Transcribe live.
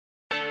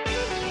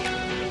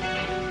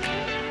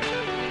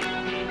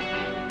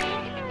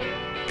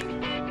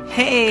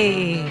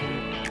Hey,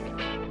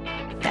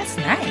 that's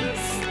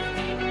nice.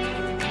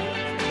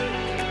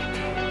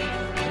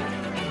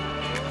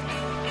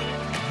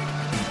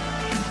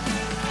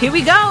 Here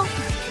we go.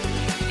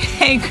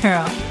 Hey,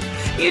 girl.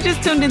 You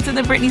just tuned into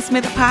the Brittany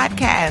Smith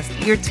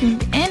podcast. You're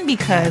tuned in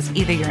because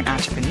either you're an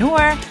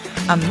entrepreneur,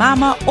 a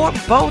mama, or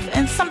both,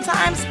 and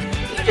sometimes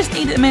you just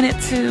need a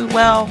minute to,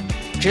 well,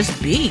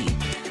 just be.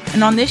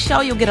 And on this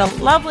show, you'll get a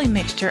lovely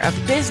mixture of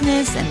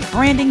business and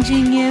branding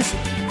genius,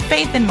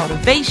 faith and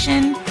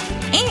motivation,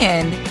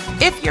 and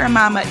if you're a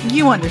mama,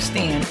 you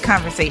understand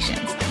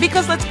conversations.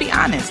 Because let's be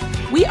honest,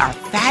 we are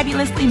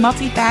fabulously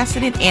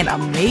multifaceted and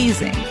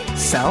amazing.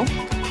 So,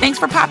 thanks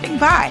for popping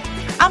by.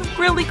 I'm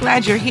really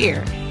glad you're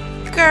here.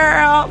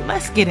 Girl,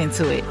 let's get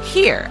into it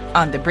here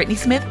on the Brittany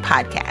Smith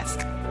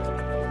podcast.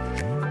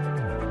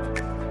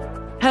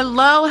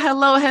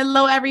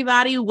 Hello,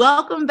 everybody.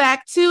 Welcome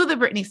back to the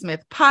Brittany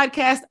Smith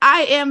podcast.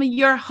 I am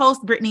your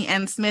host, Brittany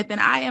N. Smith,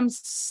 and I am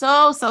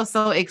so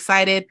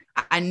excited.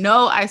 I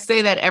know I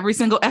say that every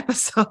single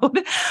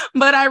episode,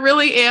 but I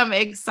really am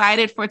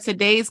excited for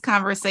today's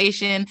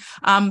conversation.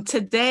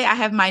 Today, I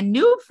have my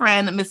new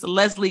friend, Miss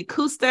Leslie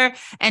Kuster,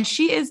 and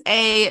she is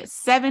a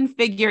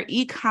 7-figure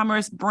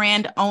e-commerce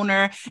brand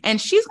owner. And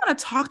she's going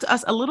to talk to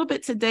us a little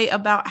bit today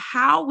about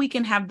how we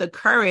can have the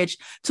courage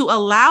to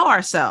allow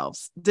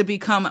ourselves to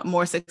become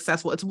more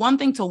successful. It's one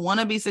thing to want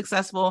to be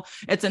successful.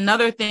 It's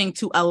another thing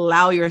to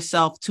allow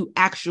yourself to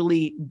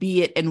actually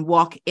be it and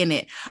walk in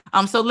it.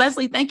 So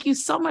Leslie, thank you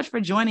so much for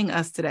joining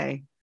us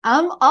today.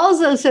 I'm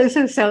also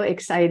so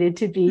excited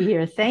to be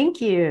here.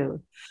 Thank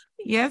you.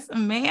 Yes,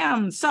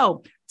 ma'am.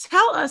 So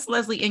tell us,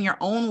 Leslie, in your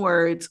own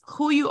words,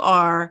 who you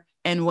are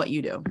and what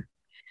you do.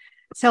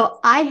 So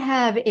I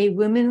have a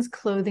women's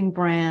clothing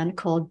brand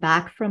called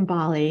Back from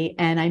Bali,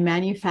 and I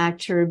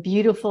manufacture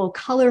beautiful,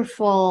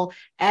 colorful,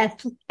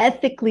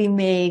 ethically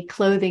made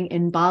clothing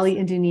in Bali,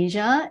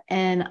 Indonesia,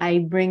 and I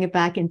bring it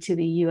back into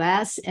the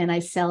US and I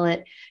sell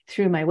it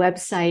through my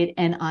website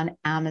and on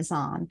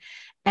Amazon.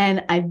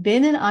 And I've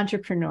been an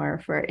entrepreneur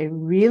for a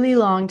really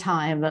long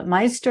time, but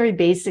my story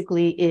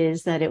basically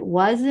is that it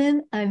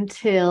wasn't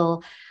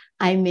until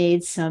I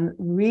made some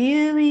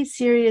really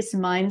serious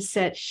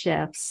mindset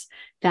shifts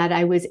that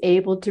I was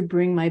able to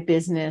bring my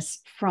business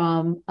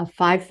from a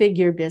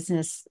 5-figure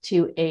business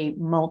to a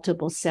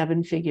multiple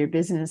 7-figure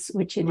business,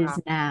 which it is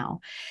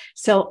now.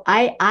 So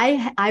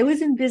I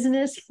was in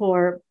business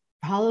for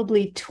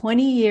probably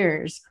 20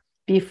 years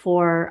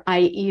before I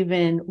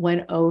even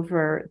went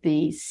over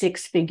the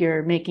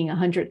 6-figure, making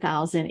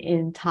 100,000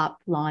 in top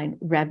line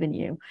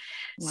revenue.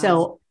 Wow.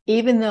 So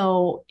even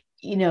though,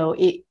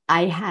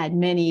 I had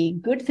many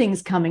good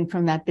things coming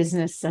from that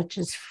business, such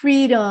as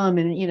freedom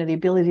and, the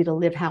ability to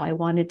live how I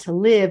wanted to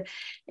live,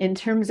 in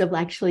terms of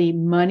actually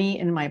money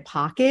in my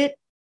pocket,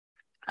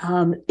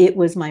 it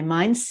was my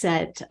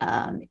mindset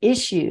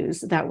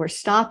issues that were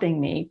stopping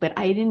me, but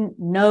I didn't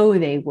know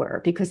they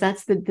were, because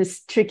that's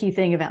this tricky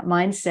thing about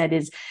mindset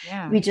is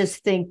we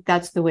just think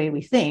that's the way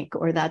we think,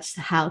 or that's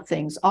how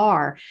things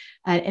are.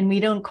 And we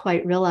don't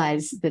quite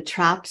realize the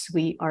traps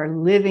we are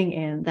living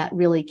in that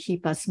really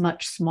keep us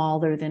much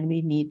smaller than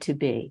we need to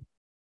be.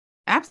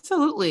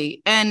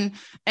 Absolutely. And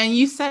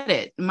you said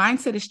it,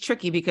 mindset is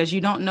tricky because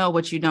you don't know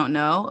what you don't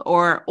know,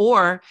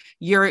 or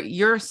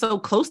you're so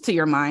close to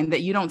your mind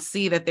that you don't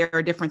see that there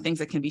are different things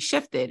that can be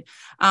shifted.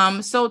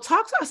 So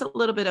talk to us a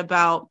little bit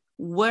about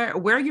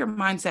where your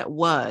mindset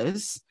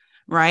was,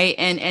 right?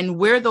 And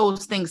where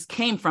those things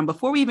came from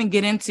before we even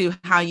get into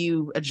how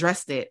you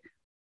addressed it.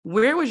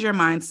 Where was your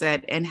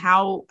mindset and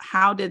how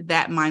did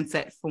that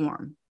mindset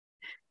form?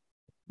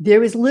 There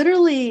was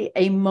literally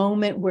a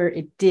moment where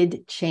it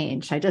did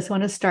change. I just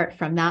want to start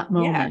from that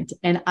moment. Yeah.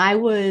 And I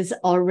was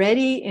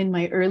already in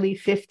my early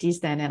 50s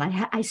then. And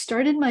I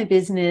started my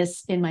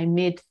business in my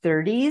mid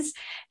 30s.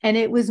 And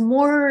it was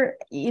more,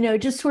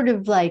 just sort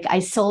of like I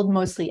sold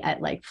mostly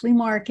at like flea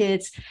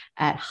markets,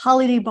 at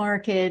holiday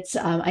markets.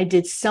 I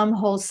did some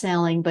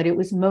wholesaling, but it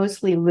was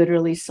mostly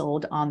literally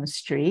sold on the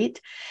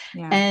street.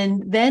 Yeah.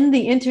 And then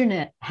the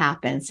internet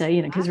happened. So,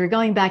 because we're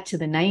going back to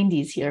the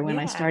 90s here when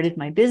I started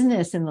my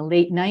business in the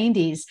late 90s.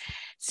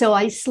 So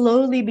I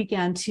slowly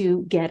began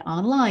to get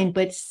online,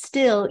 but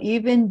still,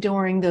 even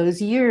during those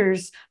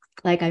years,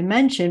 like I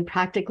mentioned,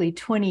 practically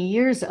 20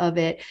 years of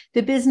it,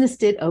 the business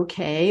did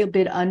okay, a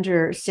bit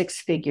under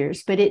 6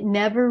 figures, but it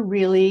never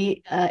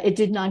really, it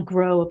did not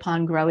grow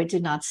upon grow. It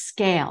did not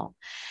scale.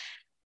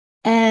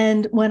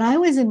 And when I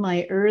was in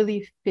my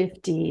early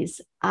 50s,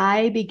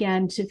 I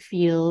began to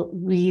feel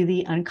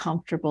really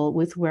uncomfortable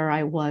with where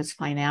I was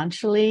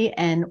financially,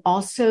 and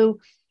also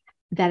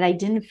that I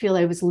didn't feel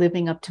I was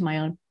living up to my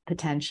own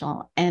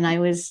potential. And I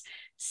was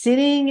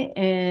sitting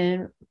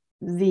in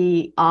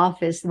my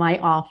office,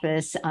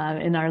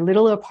 in our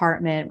little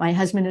apartment. My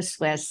husband is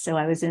Swiss, so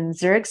I was in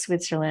Zurich,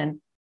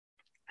 Switzerland.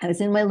 I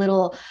was in my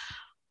little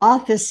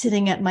office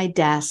sitting at my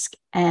desk,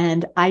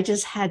 and I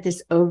just had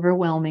this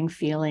overwhelming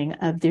feeling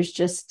of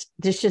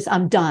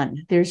I'm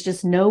done. There's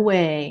just no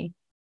way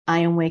I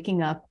am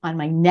waking up on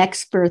my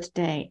next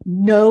birthday.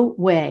 No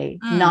way,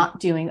 not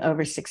doing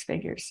over six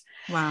figures.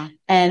 Wow.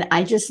 And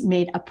I just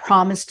made a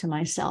promise to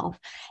myself.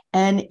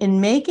 And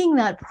in making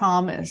that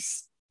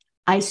promise,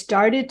 I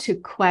started to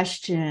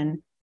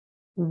question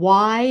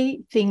why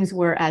things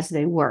were as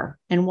they were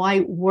and why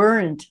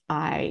weren't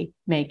I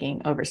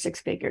making over six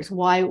figures?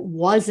 Why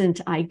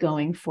wasn't I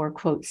going for,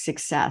 quote,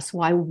 success?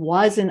 Why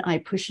wasn't I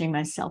pushing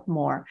myself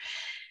more?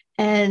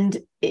 And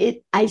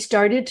I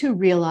started to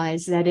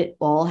realize that it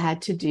all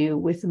had to do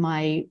with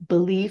my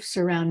beliefs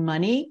around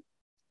money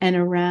and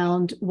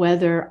around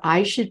whether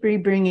I should be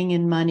bringing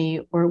in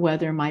money or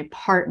whether my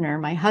partner,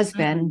 my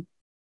husband,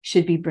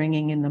 should be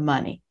bringing in the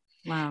money.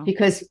 Wow.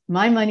 Because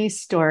my money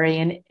story,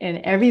 and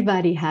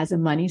everybody has a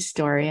money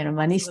story, and a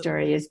money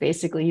story is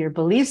basically your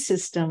belief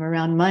system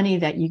around money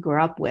that you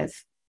grew up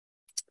with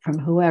from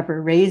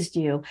whoever raised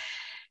you.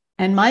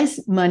 And my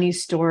money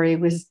story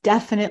was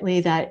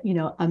definitely that,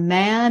 a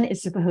man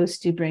is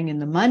supposed to bring in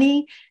the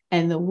money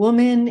and the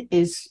woman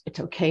it's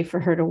okay for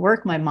her to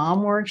work. My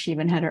mom worked, she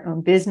even had her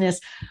own business,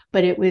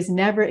 but it was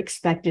never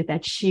expected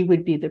that she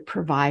would be the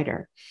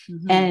provider.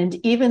 And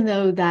even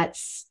though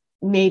that's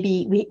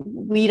maybe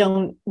we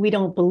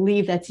don't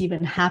believe that's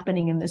even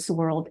happening in this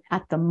world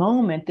at the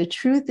moment, the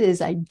truth is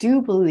I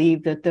do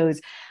believe that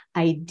those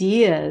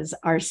ideas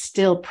are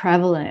still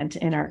prevalent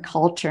in our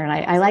culture. And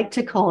I like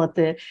to call it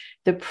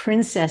the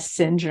princess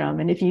syndrome.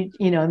 And if you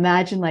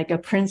imagine like a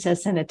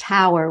princess in a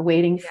tower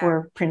waiting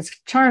for Prince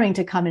Charming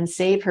to come and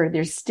save her,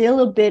 there's still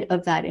a bit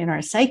of that in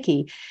our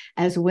psyche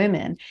as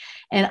women.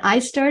 And I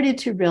started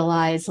to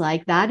realize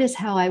like that is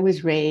how I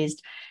was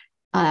raised.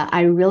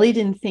 I really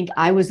didn't think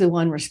I was the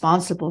one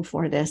responsible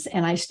for this.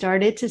 And I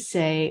started to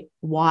say,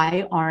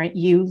 why aren't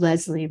you,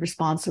 Leslie,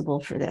 responsible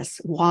for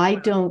this? Why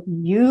don't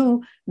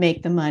you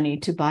make the money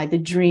to buy the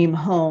dream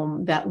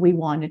home that we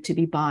wanted to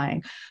be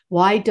buying?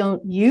 Why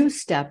don't you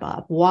step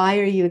up? Why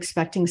are you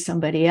expecting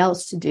somebody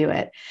else to do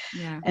it?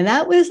 Yeah. And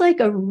that was like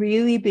a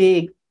really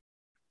big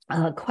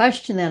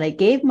question that I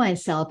gave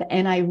myself.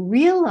 And I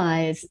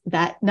realized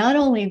that not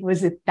only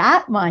was it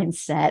that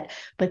mindset,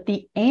 but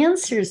the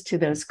answers to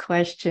those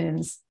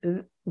questions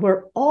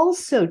were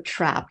also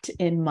trapped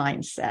in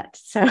mindset.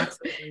 So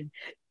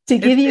to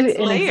give you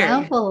an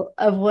example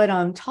of what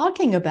I'm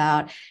talking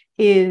about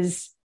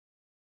is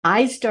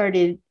I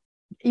started,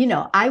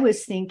 I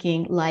was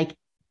thinking like,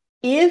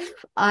 if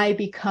I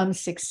become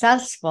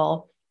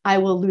successful, I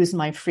will lose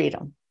my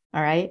freedom.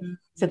 All right.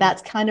 So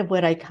that's kind of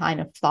what I kind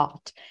of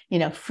thought.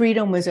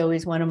 Freedom was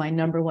always one of my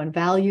number one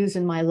values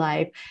in my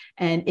life.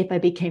 And if I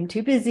became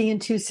too busy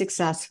and too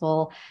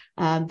successful,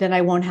 then I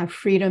won't have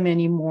freedom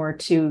anymore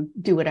to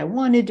do what I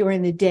wanted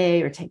during the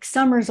day or take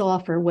summers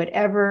off or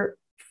whatever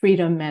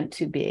freedom meant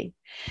to be.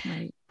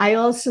 Right. I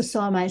also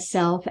saw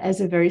myself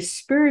as a very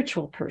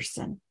spiritual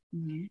person.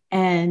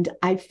 And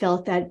I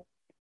felt that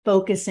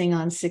focusing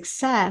on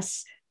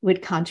success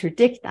would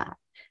contradict that.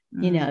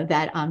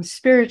 That I'm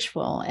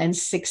spiritual and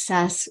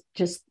success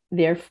just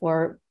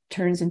therefore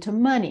turns into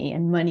money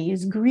and money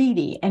is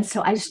greedy. And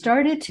so I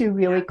started to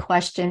really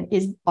question,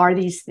 are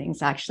these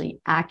things actually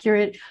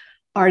accurate?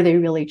 Are they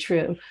really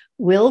true?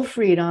 Will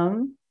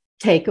freedom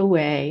take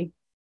away,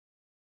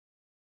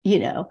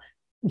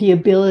 the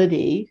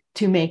ability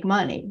to make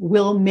money?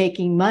 Will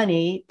making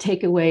money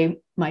take away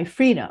my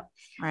freedom?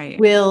 Right.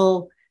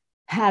 Will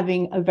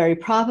having a very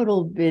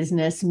profitable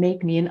business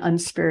make me an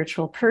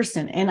unspiritual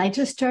person? And I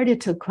just started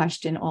to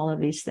question all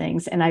of these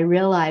things. And I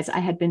realized I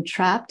had been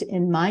trapped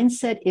in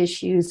mindset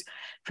issues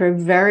for a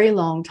very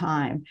long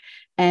time.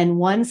 And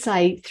once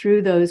I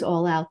threw those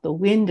all out the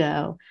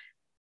window,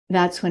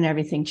 that's when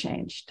everything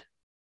changed.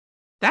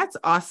 That's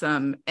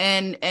awesome.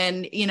 And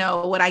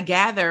what I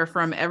gather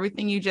from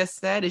everything you just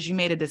said is you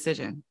made a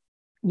decision.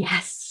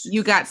 Yes.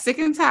 You got sick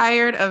and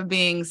tired of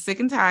being sick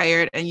and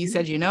tired. And you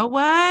said, you know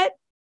what?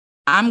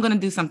 I'm going to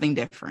do something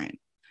different.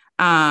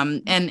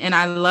 And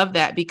I love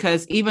that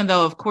because even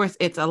though, of course,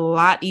 it's a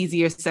lot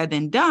easier said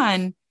than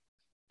done,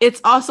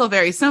 it's also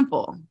very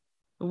simple.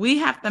 We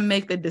have to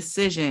make the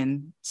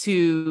decision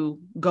to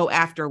go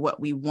after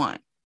what we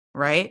want.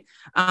 Right.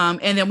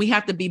 And then we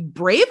have to be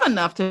brave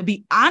enough to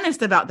be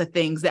honest about the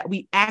things that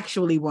we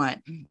actually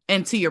want.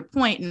 And to your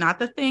point, not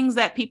the things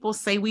that people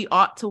say we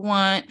ought to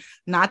want,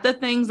 not the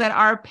things that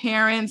our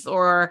parents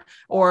or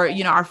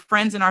our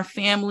friends and our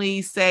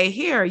family say,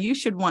 here, you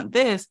should want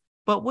this,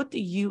 but what do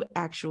you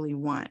actually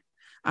want?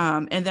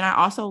 And then I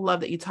also love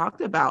that you talked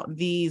about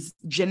these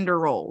gender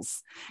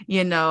roles,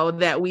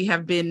 that we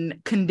have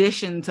been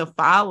conditioned to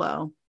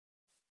follow.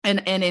 And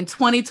in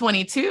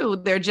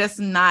 2022, they're just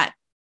not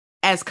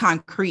as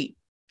concrete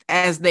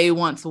as they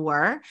once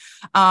were.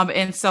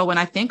 And so when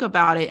I think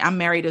about it, I'm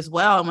married as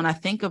well. And when I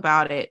think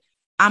about it,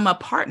 I'm a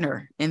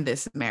partner in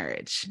this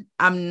marriage.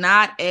 I'm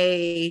not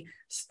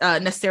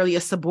necessarily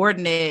a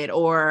subordinate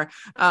or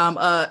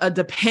a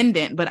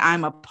dependent, but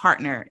I'm a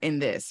partner in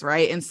this,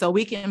 right? And so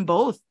we can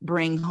both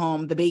bring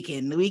home the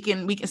bacon. We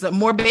can so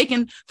more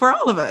bacon for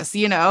all of us,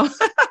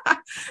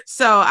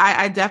 So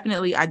I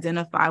definitely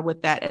identify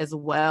with that as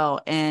well.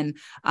 And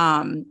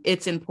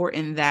it's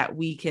important that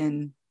we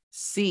can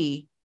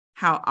see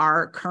how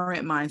our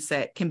current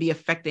mindset can be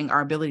affecting our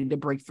ability to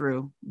break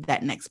through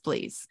that next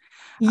place.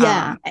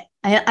 Yeah.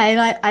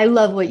 I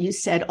love what you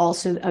said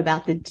also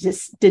about the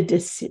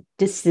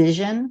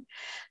decision.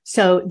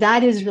 So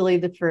that is really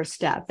the first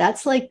step.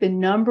 That's like the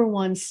number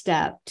one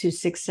step to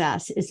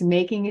success, is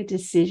making a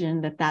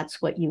decision that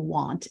that's what you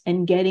want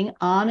and getting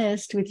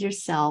honest with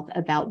yourself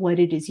about what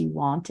it is you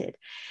wanted.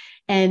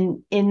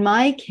 And in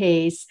my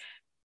case,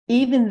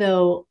 even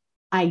though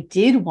I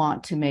did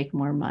want to make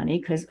more money,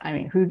 because I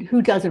mean,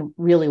 who doesn't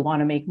really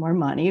want to make more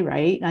money,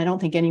 right? I don't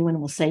think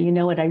anyone will say, you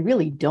know what, I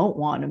really don't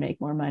want to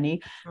make more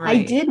money. Right.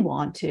 I did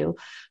want to,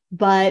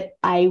 but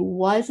I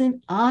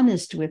wasn't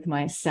honest with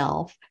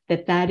myself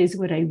that that is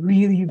what I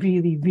really,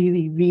 really,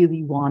 really,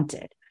 really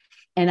wanted.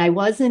 And I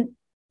wasn't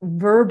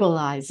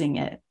verbalizing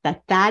it,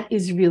 that that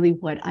is really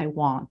what I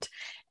want.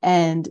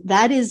 And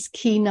that is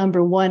key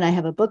number one. I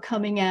have a book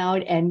coming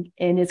out and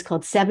it's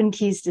called 7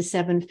 Keys to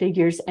 7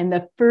 Figures. And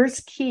the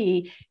first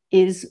key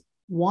is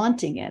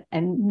wanting it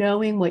and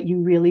knowing what you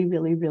really,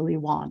 really, really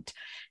want.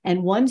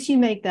 And once you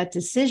make that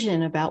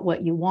decision about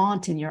what you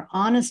want and you're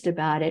honest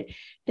about it,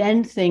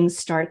 then things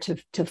start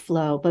to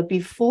flow. But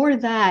before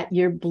that,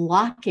 you're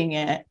blocking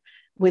it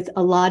with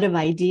a lot of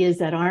ideas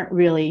that aren't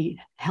really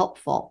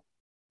helpful.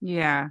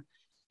 Yeah.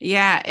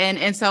 Yeah.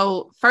 And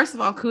so first of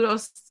all,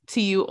 kudos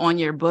to you on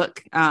your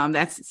book.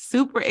 That's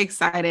super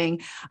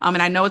exciting.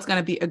 And I know it's going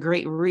to be a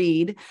great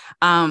read.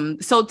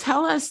 So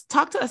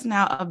talk to us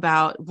now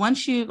about,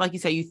 once you, like you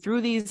said, you threw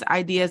these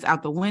ideas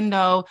out the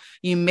window,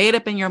 you made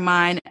up in your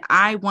mind,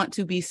 I want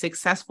to be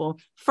successful.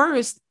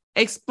 First,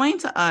 explain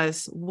to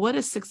us, what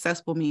does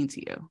successful mean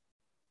to you?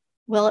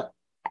 Well,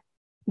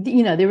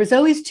 you know, there was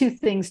always two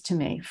things to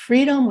me.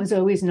 Freedom was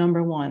always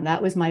number one.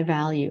 That was my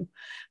value.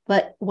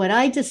 But what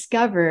I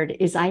discovered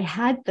is I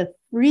had the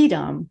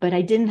freedom, but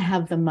I didn't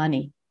have the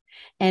money.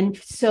 And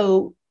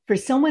so for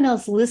someone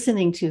else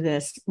listening to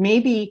this,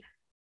 maybe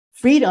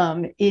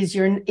freedom is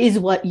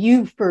what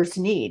you first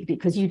need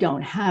because you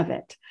don't have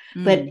it.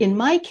 But in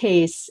my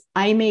case,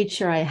 I made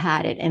sure I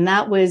had it. And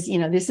that was, you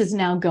know, this is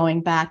now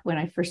going back when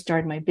I first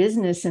started my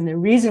business. And the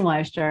reason why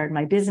I started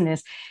my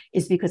business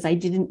is because I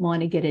didn't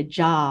want to get a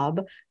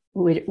job,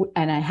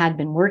 and I had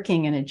been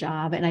working in a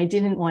job, and I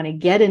didn't want to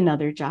get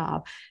another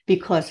job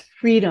because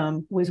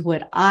freedom was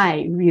what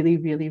I really,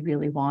 really,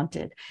 really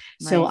wanted.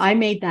 Right. So I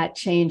made that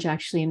change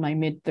actually in my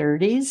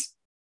mid-30s.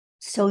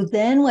 So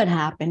then what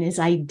happened is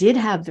I did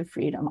have the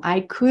freedom.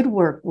 I could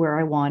work where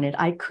I wanted.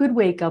 I could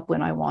wake up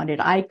when I wanted.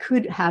 I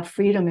could have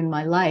freedom in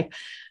my life,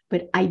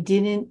 but I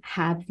didn't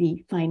have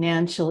the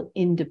financial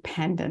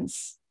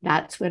independence.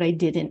 That's what I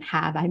didn't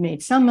have. I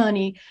made some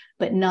money,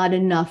 but not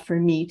enough for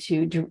me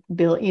to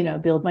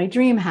build my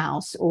dream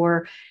house.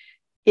 Or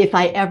if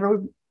I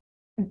ever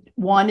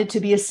wanted to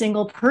be a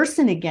single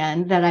person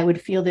again, that I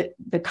would feel that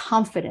the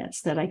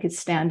confidence that I could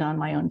stand on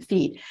my own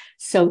feet.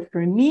 So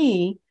for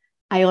me,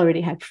 I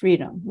already had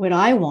freedom. What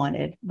I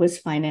wanted was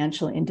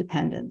financial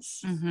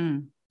independence. Mm-hmm.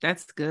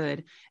 That's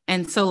good.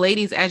 And so,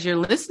 ladies, as you're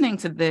listening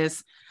to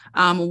this,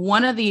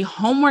 one of the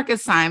homework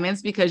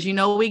assignments, because you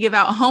know we give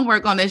out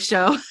homework on this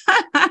show,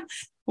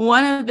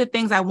 one of the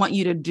things I want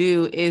you to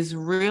do is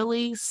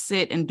really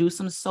sit and do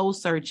some soul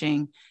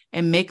searching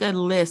and make a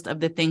list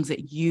of the things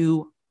that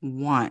you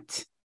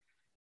want.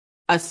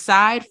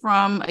 Aside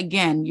from,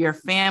 again, your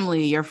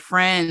family, your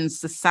friends,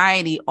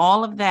 society,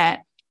 all of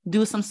that,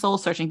 do some soul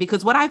searching,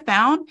 because what I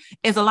found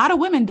is a lot of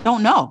women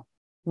don't know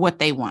what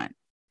they want.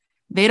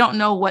 They don't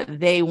know what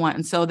they want.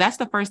 And so that's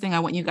the first thing I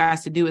want you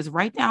guys to do, is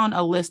write down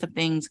a list of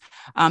things,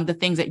 the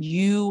things that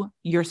you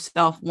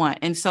yourself want.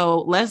 And so,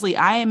 Leslie,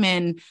 I am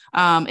in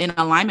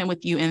alignment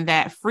with you in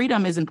that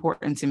freedom is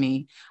important to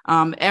me.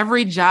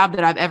 Every job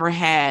that I've ever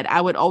had, I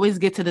would always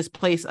get to this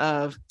place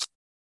of,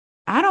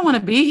 I don't want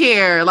to be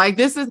here. Like,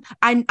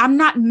 I'm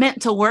not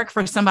meant to work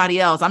for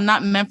somebody else. I'm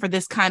not meant for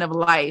this kind of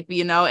life,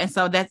 you know? And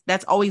so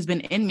that's always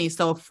been in me.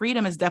 So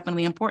freedom is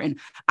definitely important.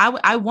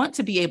 I want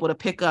to be able to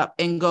pick up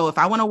and go. If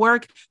I want to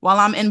work while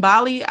I'm in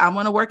Bali, I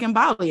want to work in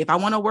Bali. If I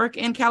want to work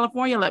in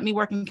California, let me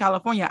work in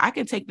California. I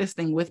can take this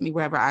thing with me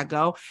wherever I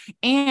go,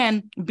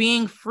 and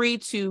being free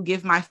to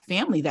give my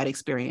family that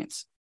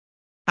experience.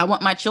 I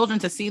want my children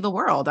to see the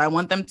world. I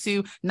want them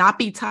to not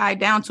be tied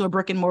down to a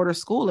brick and mortar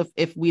school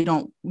if we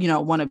don't,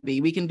 want to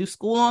be. We can do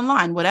school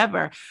online,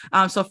 whatever.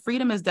 So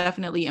freedom is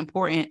definitely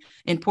important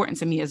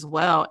to me as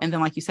well. And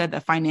then, like you said,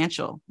 the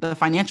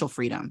financial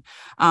freedom,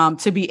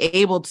 to be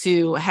able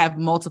to have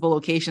multiple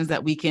locations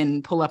that we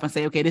can pull up and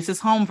say, okay, this is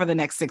home for the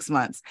next 6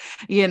 months,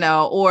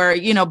 or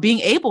being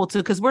able to,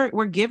 because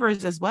we're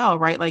givers as well,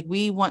 right? Like,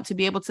 we want to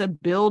be able to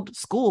build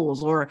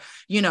schools or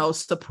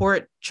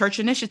support church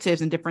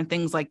initiatives and different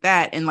things like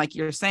that. And like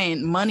you're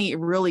saying, money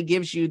really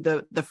gives you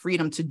the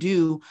freedom to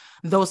do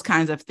those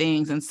kinds of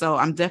things. And so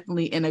I'm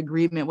definitely in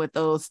agreement with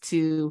those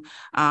two,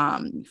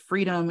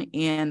 freedom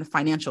and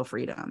financial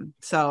freedom.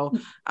 So,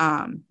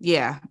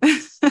 yeah.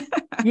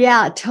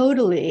 Yeah,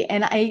 totally.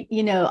 And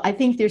I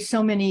think there's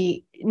so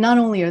many, not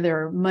only are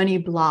there money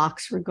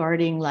blocks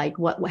regarding like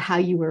how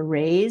you were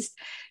raised,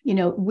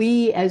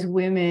 we as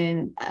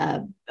women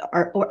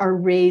are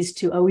raised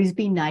to always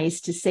be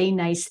nice, to say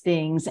nice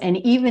things. And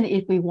even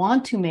if we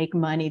want to make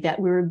money, that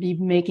we're be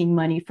making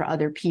money for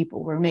other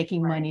people. We're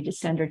making money to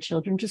send our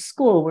children to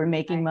school. We're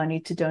making money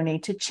to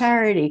donate to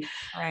charity.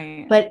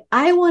 Right. But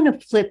I want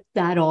to flip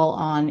that all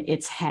on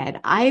its head.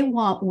 I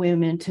want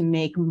women to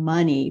make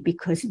money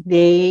because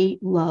they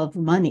love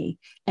money,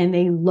 and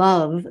they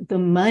love the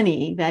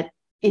money that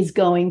is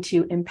going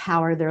to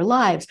empower their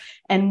lives.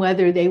 And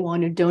whether they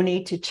want to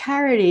donate to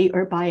charity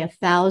or buy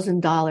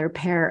 $1,000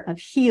 pair of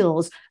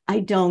heels,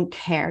 I don't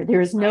care.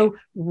 There is no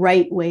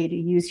right way to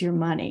use your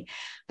money.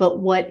 But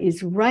what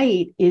is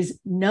right is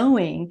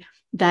knowing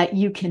that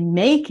you can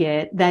make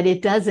it, that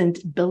it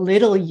doesn't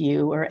belittle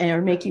you or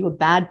make you a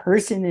bad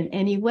person in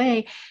any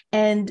way.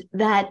 And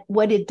that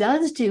what it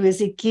does do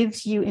is it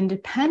gives you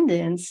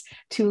independence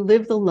to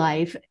live the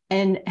life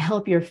and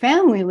help your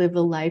family live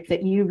the life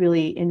that you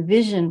really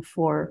envision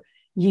for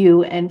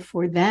you and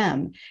for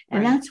them.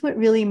 And that's what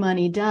really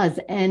money does.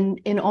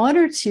 And in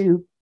order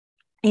to,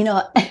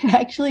 it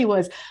actually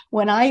was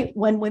when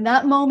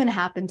that moment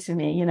happened to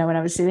me, when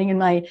I was sitting in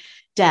my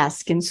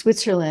desk in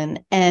Switzerland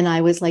and I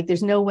was like,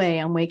 there's no way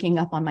I'm waking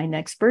up on my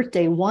next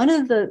birthday. One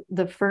of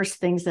the first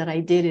things that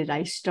I did is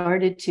I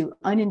started to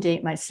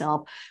inundate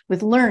myself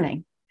with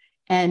learning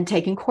and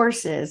taking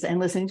courses and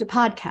listening to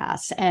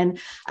podcasts. And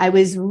I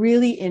was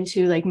really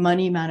into like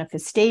money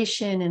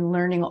manifestation and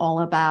learning all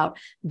about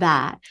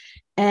that.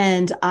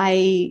 And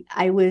I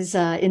was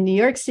in New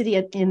York City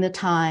at the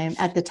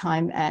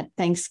time at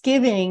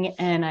Thanksgiving,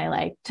 and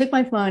I took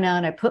my phone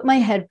out, I put my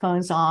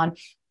headphones on,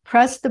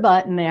 pressed the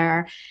button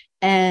there,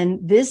 and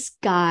this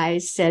guy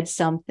said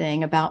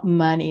something about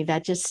money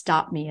that just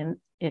stopped me in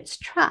its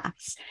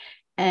tracks.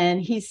 And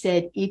he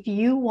said, if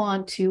you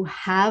want to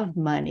have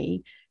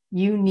money,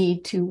 you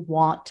need to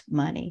want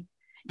money.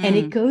 And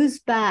it goes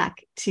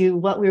back to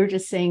what we were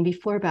just saying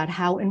before about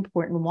how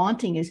important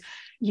wanting is.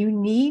 You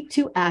need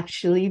to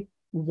actually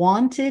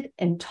want it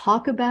and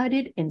talk about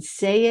it and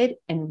say it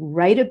and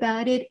write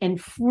about it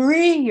and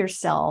free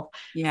yourself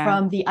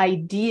from the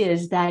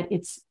ideas that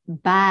it's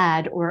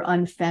bad or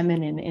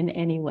unfeminine in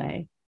any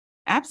way.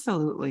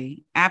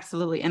 Absolutely.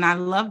 Absolutely. And I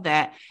love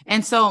that.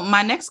 And so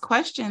my next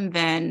question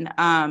then,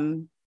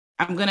 I'm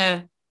going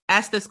to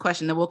ask this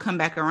question, then we'll come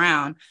back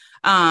around.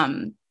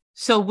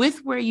 So with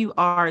where you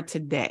are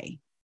today,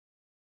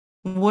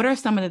 what are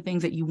some of the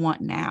things that you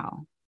want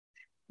now?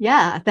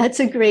 Yeah,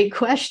 that's a great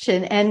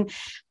question. And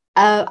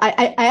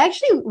I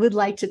actually would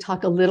like to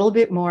talk a little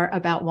bit more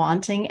about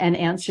wanting and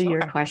answer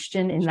your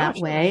question in that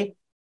way.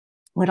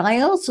 What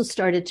I also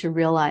started to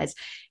realize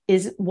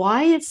is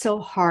why it's so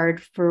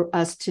hard for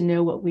us to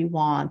know what we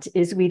want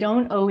is we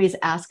don't always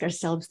ask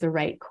ourselves the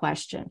right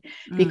question.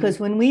 Because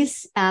when we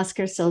ask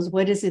ourselves,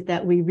 what is it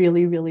that we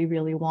really, really,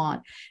 really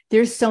want?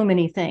 There's so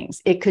many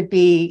things. It could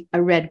be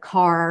a red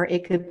car.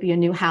 It could be a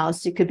new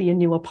house. It could be a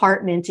new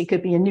apartment. It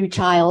could be a new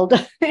child.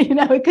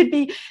 It could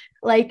be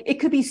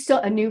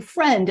a new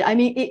friend. I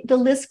mean, the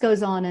list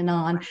goes on and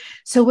on.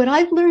 So what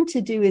I've learned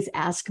to do is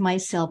ask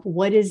myself,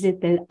 what is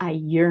it that I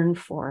yearn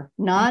for?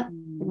 Not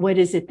what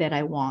is it that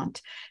I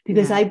want?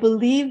 Because I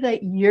believe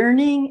that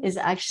yearning is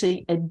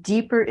actually a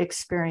deeper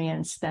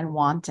experience than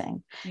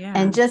wanting.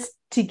 And just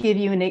to give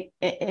you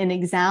an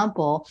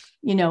example,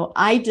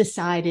 I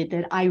decided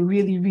that I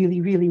really,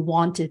 really, really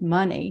wanted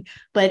money.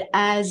 But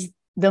as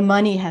the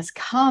money has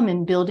come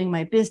in building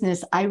my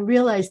business, I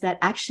realized that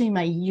actually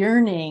my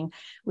yearning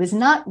was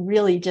not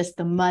really just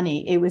the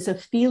money. It was a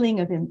feeling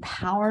of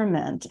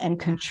empowerment and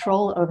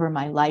control over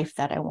my life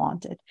that I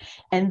wanted.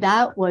 And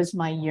that was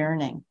my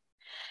yearning.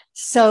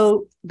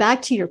 So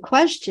back to your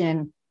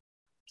question,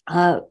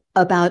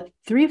 about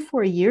 3 or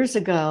 4 years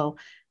ago,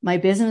 my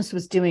business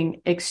was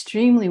doing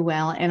extremely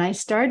well. And I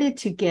started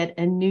to get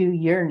a new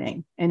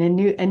yearning and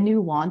a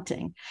new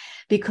wanting,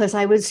 because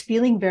I was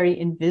feeling very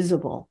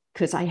invisible.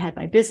 Because I had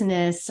my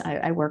business,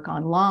 I work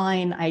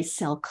online, I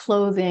sell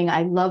clothing,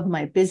 I love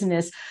my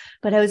business,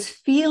 but I was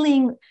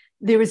feeling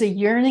there was a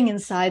yearning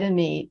inside of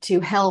me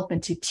to help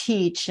and to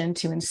teach and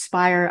to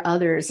inspire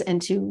others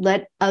and to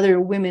let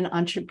other women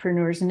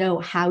entrepreneurs know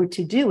how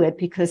to do it,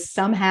 because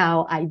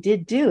somehow I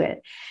did do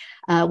it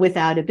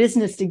without a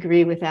business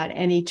degree, without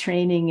any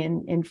training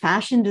in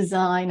fashion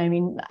design. I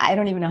mean, I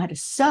don't even know how to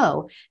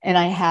sew, and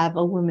I have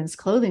a women's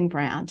clothing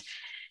brand.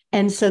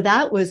 And so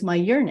that was my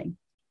yearning.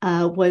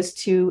 Was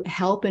to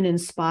help and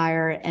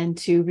inspire and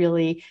to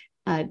really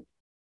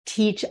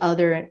teach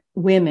other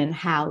women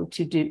how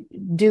to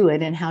do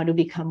it and how to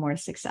become more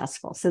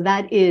successful. So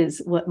that is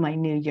what my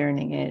new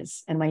yearning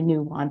is and my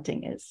new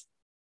wanting is.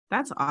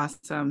 That's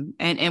awesome.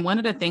 And one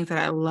of the things that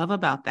I love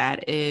about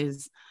that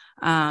is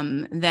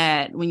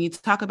that when you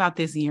talk about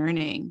this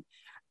yearning,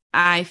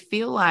 I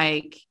feel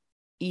like,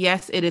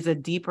 yes, it is a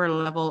deeper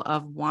level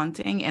of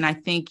wanting. And I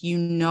think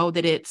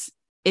that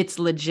it's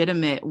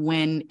legitimate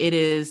when it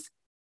is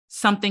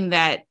something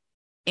that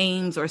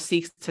aims or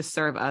seeks to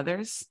serve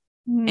others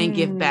and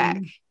give back.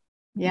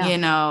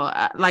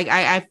 Yeah. Like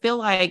I feel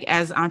like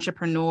as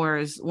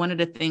entrepreneurs, one of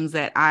the things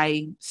that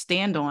I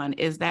stand on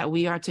is that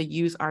we are to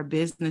use our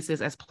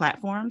businesses as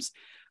platforms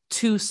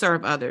to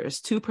serve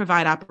others, to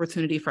provide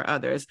opportunity for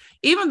others.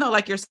 Even though,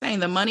 like you're saying,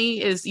 the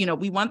money is,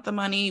 we want the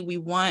money, we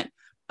want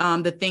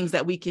the things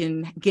that we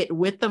can get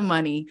with the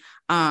money.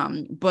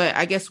 But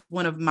I guess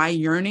one of my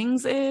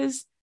yearnings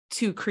is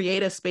to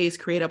create a space,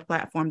 create a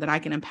platform that I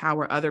can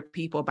empower other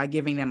people by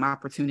giving them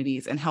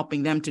opportunities and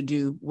helping them to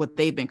do what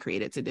they've been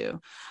created to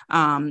do.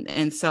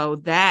 And so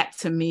that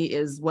to me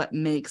is what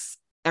makes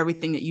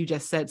everything that you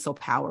just said so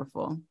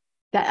powerful.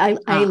 That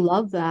I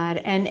love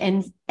that.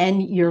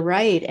 And you're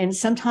right. And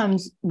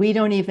sometimes we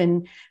don't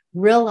even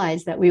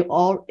realize that we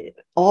all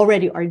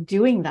already are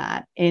doing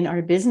that in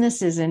our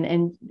businesses.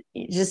 And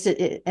just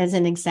as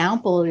an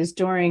example is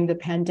during the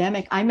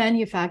pandemic, I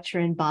manufacture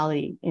in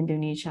Bali,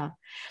 Indonesia.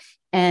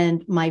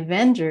 And my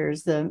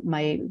vendors,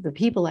 the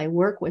people I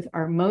work with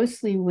are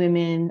mostly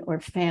women or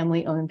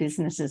family-owned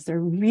businesses. They're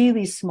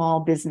really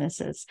small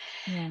businesses.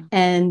 Yeah.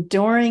 And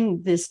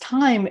during this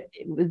time,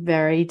 it was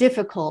very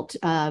difficult,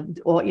 or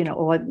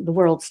the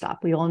world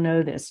stopped. We all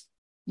know this.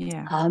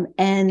 Yeah.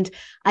 And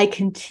I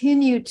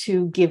continue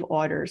to give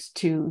orders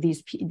to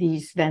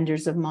these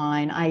vendors of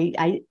mine.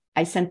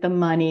 I sent them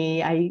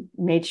money. I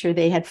made sure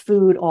they had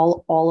food,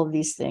 all of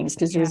these things,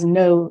 because there's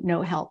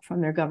no help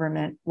from their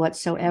government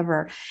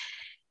whatsoever.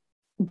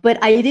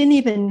 But I didn't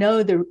even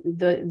know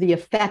the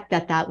effect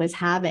that was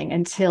having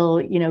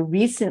until,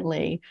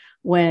 recently,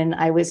 when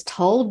I was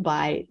told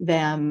by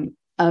them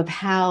of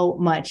how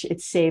much it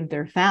saved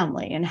their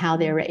family and how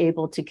they were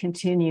able to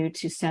continue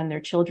to send their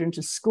children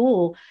to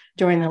school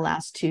during the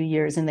last 2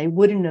 years. And they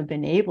wouldn't have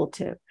been able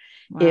to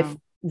if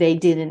they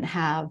didn't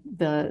have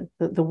the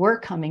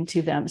work coming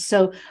to them.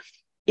 So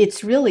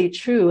it's really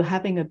true.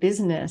 Having a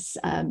business,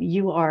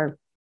 you are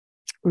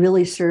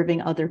really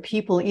serving other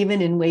people, even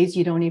in ways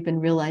you don't even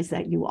realize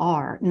that you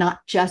are,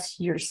 not just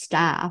your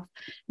staff,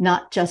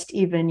 not just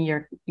even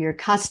your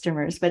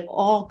customers, but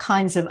all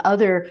kinds of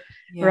other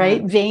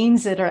right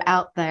veins that are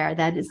out there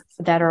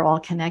that are all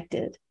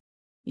connected.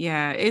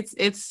 Yeah,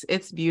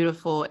 it's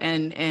beautiful.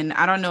 And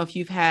I don't know if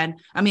you've had,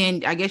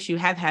 I guess you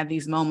have had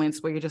these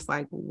moments where you're just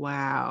like,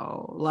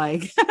 wow,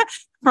 like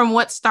from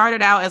what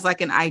started out as like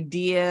an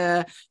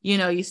idea,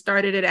 you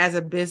started it as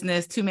a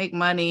business to make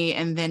money.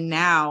 And then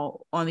now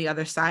on the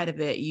other side of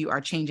it, you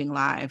are changing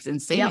lives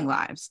and saving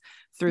lives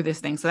through this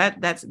thing. So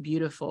that's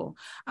beautiful.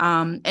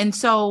 And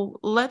so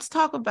let's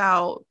talk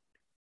about,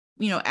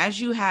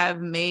 as you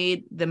have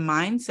made the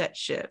mindset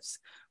shifts,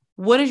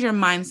 what is your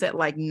mindset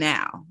like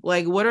now?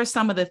 Like, what are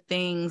some of the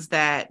things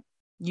that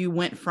you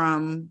went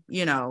from,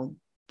 the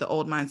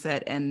old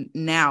mindset and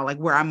now, like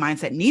where our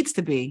mindset needs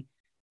to be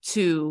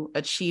to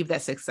achieve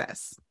that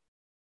success?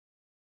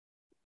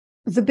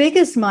 The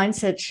biggest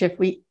mindset shift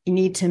we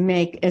need to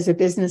make as a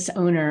business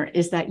owner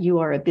is that you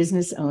are a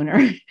business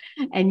owner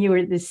and you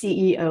are the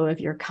CEO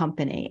of your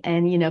company.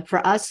 And,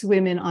 for us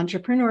women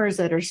entrepreneurs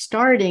that are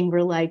starting,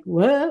 we're like,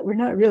 what? We're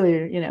not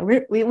really,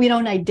 we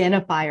don't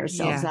identify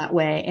ourselves that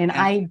way. And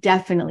I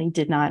definitely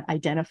did not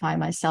identify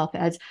myself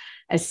as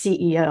a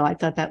CEO. I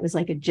thought that was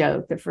like a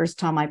joke the first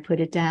time I put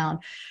it down.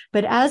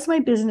 But as my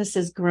business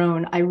has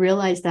grown, I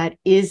realized that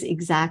is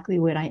exactly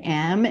what I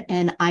am.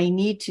 And I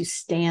need to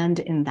stand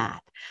in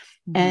that.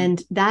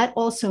 And that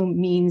also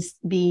means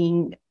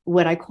being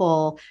what I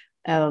call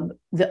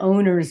the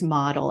owner's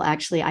model.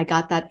 Actually, I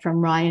got that from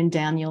Ryan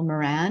Daniel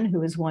Moran,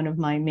 who is one of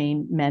my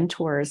main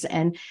mentors.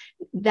 And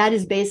that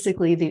is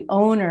basically the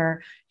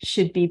owner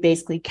should be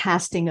basically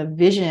casting a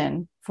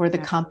vision for the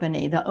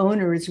company. The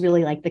owner is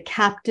really like the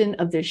captain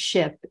of the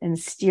ship and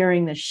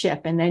steering the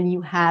ship. And then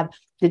you have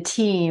the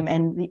team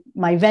and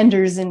my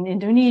vendors in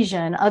Indonesia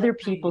and other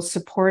people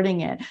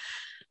supporting it.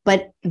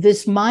 But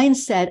this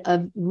mindset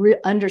of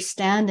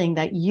understanding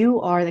that you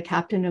are the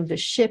captain of the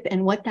ship,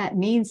 and what that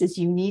means is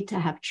you need to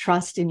have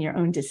trust in your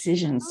own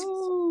decisions.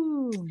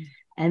 Ooh.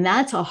 And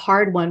that's a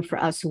hard one for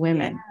us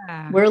women.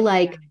 Yeah. We're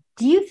like,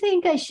 do you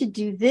think I should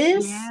do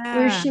this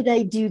or should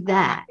I do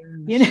that?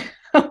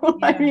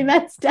 I mean,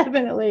 that's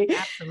definitely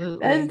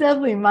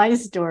my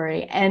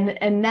story.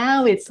 And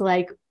now it's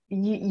like,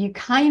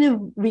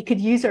 we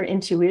could use our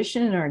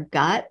intuition and our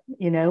gut,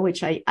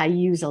 which I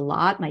use a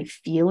lot, my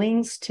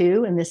feelings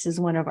too. And this is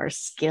one of our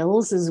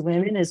skills as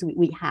women, is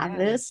we have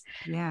this.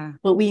 Yeah.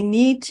 But we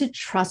need to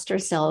trust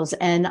ourselves.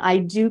 And I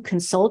do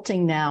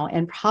consulting now.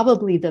 And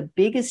probably the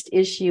biggest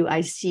issue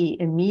I see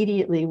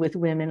immediately with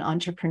women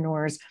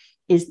entrepreneurs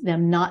is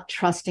them not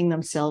trusting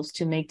themselves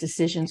to make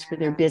decisions for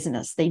their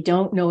business. They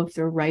don't know if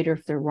they're right or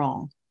if they're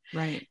wrong.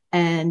 Right.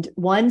 And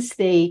once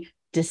they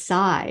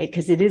decide,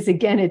 because it is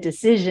again a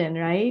decision,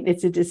 right?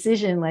 It's a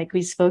decision like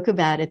we spoke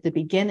about at the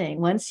beginning.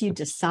 Once you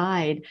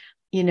decide,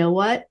 you know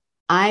what,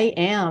 I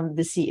am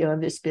the CEO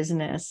of this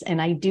business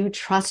and I do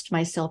trust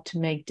myself to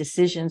make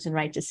decisions and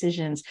right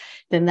decisions,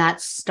 then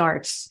that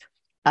starts,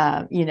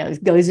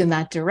 goes in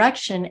that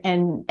direction.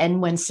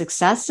 And when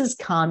successes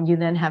come, you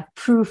then have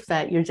proof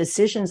that your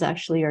decisions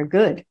actually are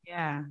good.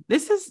 Yeah,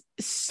 this is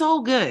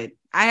so good.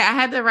 I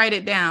had to write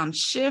it down.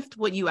 Shift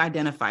what you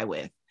identify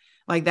with.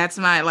 Like that's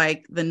my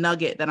like the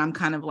nugget that I'm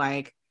kind of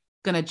like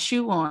gonna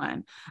chew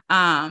on.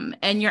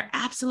 And you're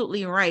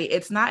absolutely right.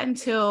 It's not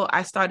until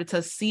I started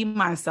to see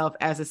myself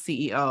as a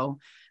CEO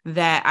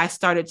that I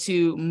started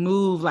to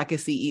move like a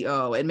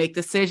CEO and make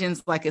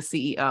decisions like a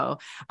CEO.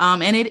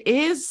 And it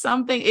is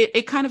something,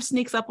 it kind of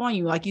sneaks up on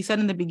you. Like you said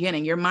in the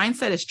beginning, your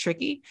mindset is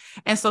tricky.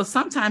 And so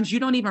sometimes you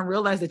don't even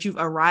realize that you've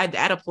arrived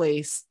at a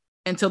place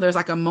until there's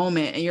like a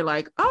moment and you're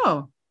like,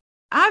 oh,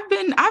 I've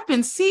been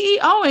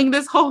CEOing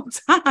this whole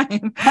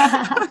time. So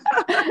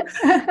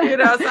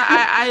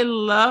I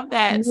love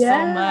that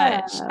so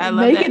much. I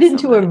love Make that it so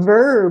into much. a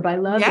verb. I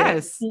love it.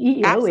 Yes,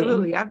 CEOing.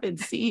 absolutely. I've been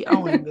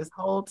CEOing this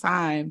whole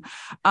time.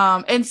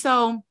 And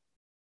so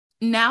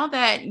now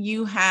that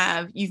you've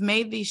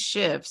made these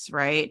shifts,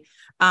 right?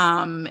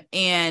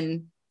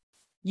 And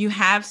you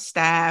have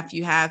staff,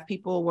 you have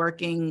people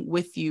working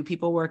with you,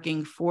 people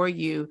working for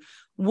you.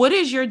 What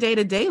does your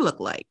day-to-day look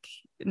like?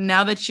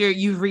 Now that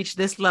you've reached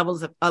this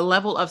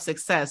level of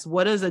success,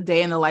 what does a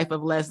day in the life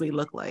of Leslie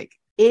look like?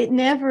 It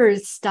never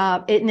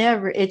stopped.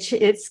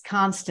 It's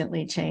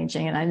constantly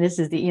changing. And this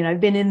is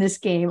I've been in this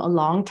game a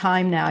long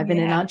time now. I've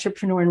been an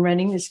entrepreneur and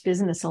running this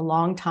business a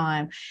long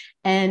time,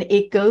 and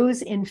it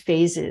goes in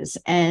phases.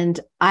 And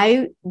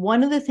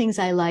one of the things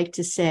I like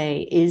to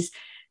say is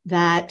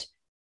that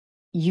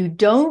you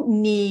don't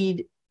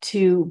need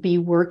to be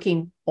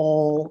working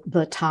all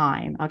the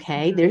time.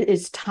 Okay. Mm-hmm. There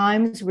is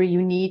times where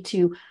you need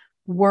to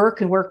work,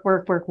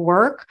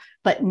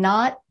 but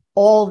not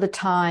all the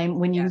time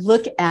when you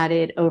look at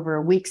it over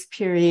a week's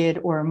period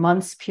or a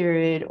month's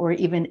period or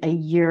even a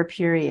year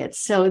period.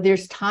 So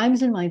there's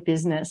times in my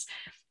business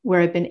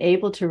where I've been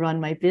able to run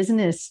my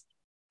business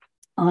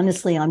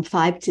honestly on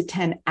 5 to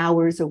 10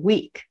 hours a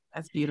week.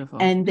 That's beautiful.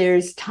 And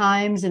there's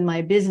times in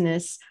my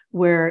business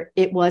where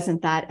it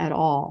wasn't that at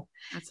all.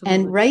 Absolutely.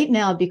 And right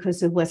now,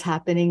 because of what's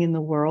happening in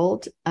the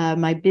world,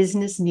 my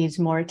business needs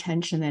more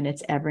attention than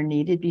it's ever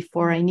needed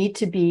before. I need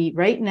to be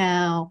right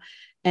now.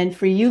 And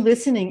for you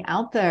listening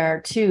out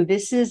there too,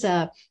 this is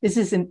a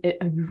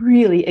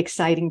really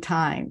exciting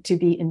time to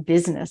be in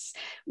business.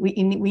 We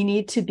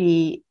need to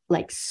be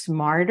like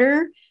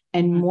smarter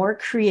and more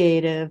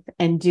creative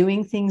and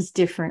doing things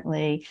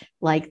differently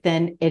like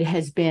than it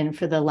has been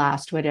for the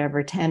last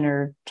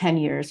 10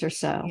 years or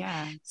so.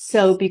 Yeah.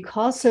 So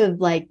because of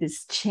like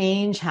this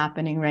change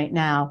happening right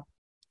now,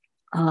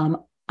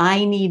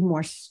 I need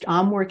more.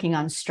 I'm working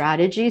on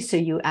strategy. So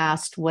you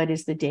asked, what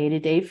is the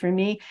day-to-day for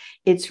me?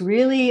 It's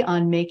really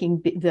on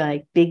making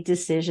big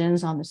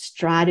decisions on the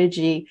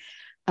strategy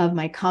of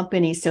my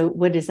company. So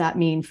what does that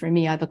mean for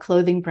me? I have a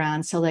clothing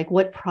brand. So like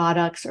what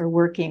products are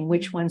working,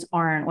 which ones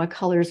aren't, what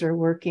colors are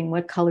working,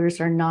 what colors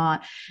are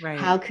not, right.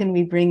 How can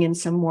we bring in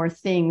some more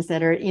things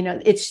that are,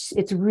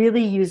 it's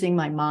really using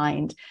my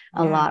mind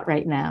a lot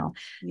right now.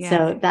 Yeah.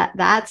 So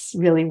that's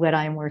really what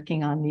I'm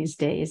working on these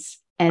days.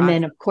 And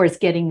then of course,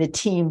 getting the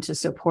team to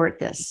support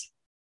this.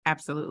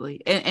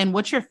 Absolutely. And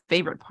what's your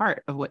favorite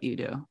part of what you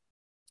do?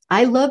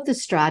 I love the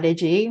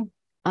strategy.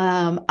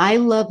 I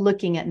love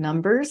looking at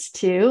numbers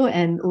too.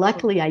 And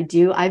luckily I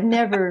do. I've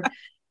never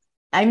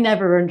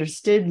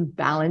understood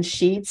balance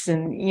sheets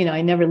and,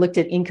 I never looked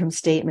at income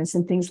statements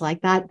and things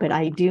like that, but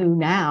I do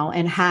now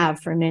and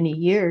have for many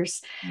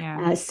years.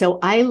 Yeah. So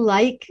I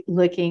like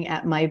looking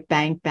at my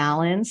bank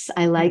balance.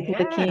 I like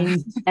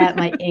looking at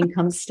my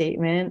income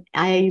statement.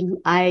 I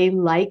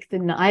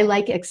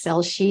like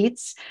Excel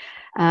sheets.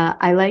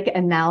 I like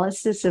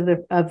analysis of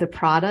the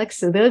products.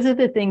 So those are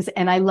the things.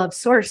 And I love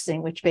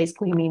sourcing, which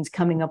basically means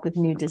coming up with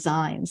new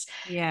designs.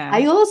 Yeah.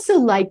 I also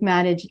like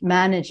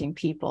managing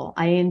people.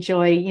 I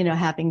enjoy,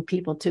 having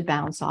people to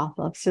bounce off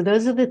of. So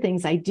those are the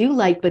things I do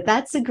like. But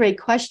that's a great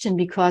question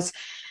because,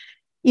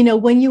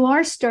 when you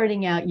are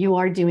starting out, you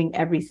are doing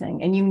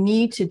everything and you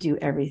need to do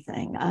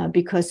everything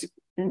because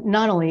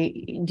not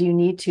only do you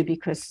need to,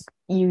 because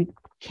you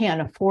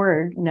can't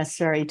afford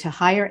necessarily to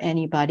hire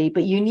anybody,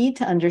 but you need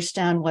to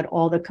understand what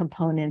all the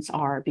components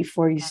are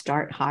before you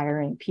start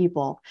hiring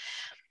people.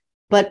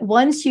 But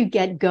once you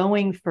get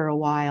going for a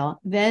while,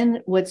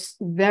 then what's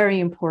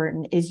very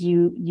important is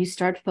you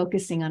start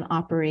focusing on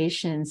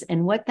operations.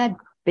 And what that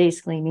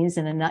basically means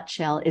in a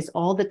nutshell is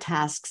all the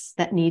tasks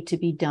that need to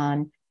be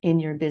done in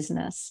your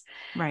business.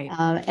 Right.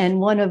 And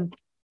one of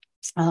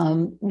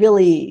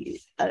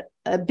really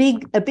a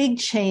big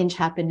change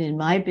happened in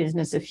my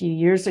business a few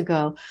years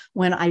ago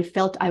when I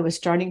felt I was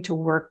starting to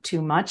work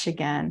too much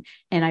again.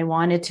 And I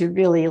wanted to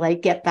really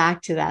get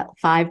back to that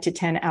 5 to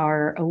 10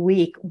 hour a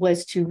week,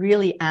 was to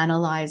really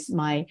analyze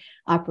my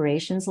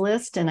operations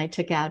list. And I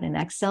took out an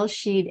Excel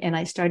sheet and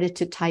I started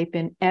to type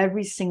in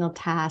every single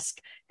task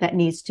that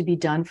needs to be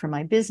done for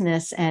my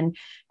business. And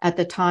at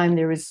the time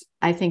there was,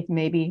 I think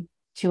maybe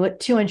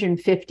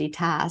 250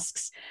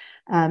 tasks.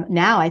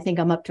 Now I think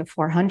I'm up to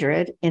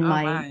 400 in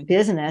my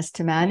business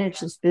to manage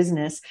this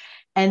business.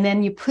 And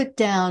then you put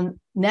down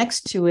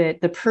next to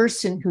it the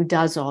person who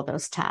does all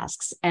those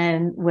tasks.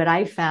 And what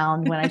I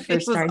found when I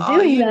first started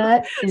doing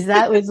that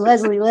was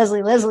Leslie.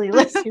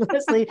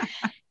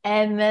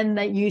 And then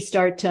that you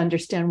start to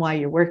understand why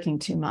you're working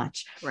too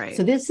much. Right.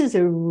 So this is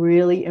a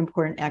really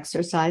important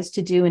exercise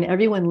to do. And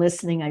everyone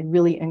listening, I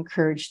really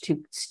encourage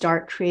to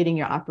start creating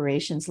your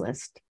operations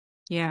list.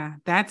 Yeah,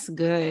 that's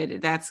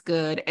good. That's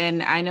good.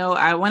 And I know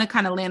I want to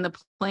kind of land the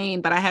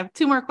plane, but I have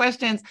two more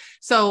questions.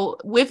 So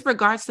with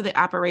regards to the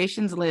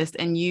operations list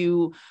and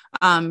you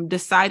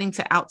deciding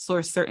to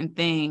outsource certain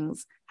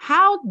things,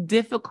 how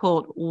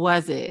difficult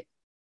was it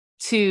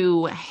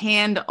to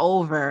hand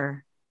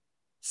over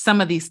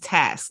some of these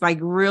tasks, like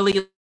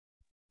really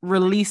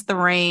release the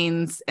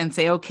reins and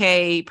say,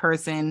 okay,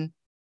 person,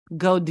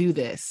 go do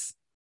this?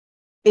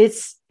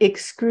 It's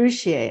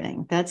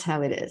excruciating. That's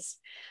how it is.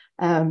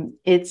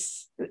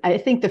 I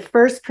think the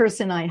first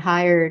person I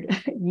hired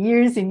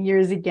years and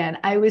years again,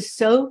 I was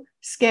so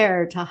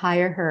scared to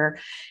hire her.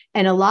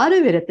 And a lot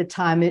of it at the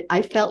time,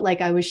 I felt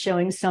like I was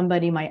showing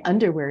somebody my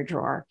underwear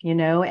drawer,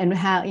 and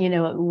how,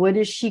 what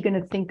is she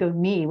going to think of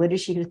me? What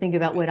is she going to think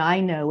about what I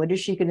know?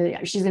 She's going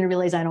to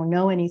realize I don't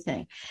know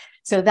anything.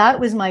 So that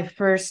was my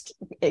first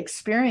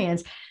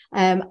experience.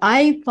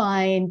 I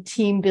find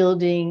team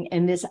building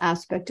and this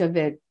aspect of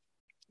it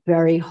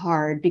very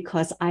hard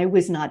because I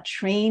was not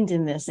trained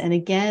in this. And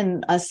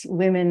again, us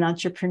women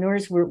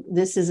entrepreneurs,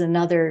 this is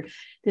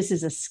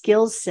a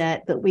skill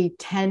set that we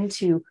tend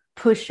to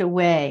push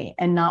away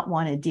and not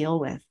want to deal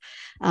with.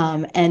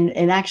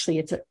 And actually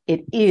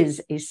it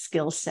is a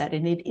skill set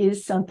and it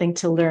is something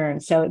to learn.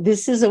 So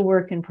this is a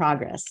work in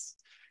progress.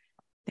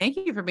 Thank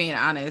you for being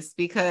honest,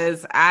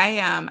 because I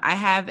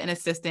have an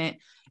assistant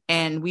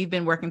and we've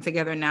been working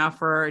together now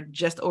for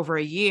just over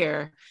a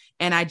year.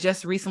 And I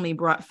just recently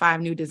brought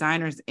 5 new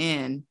designers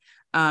in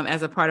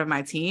as a part of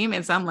my team.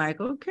 And so I'm like,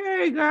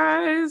 okay,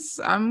 guys,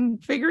 I'm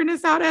figuring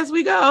this out as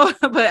we go.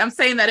 But I'm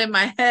saying that in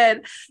my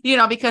head,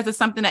 because it's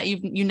something that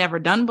you never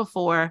done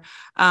before.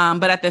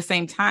 But at the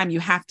same time, you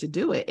have to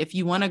do it. If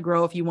you want to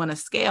grow, if you want to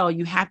scale,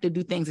 you have to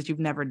do things that you've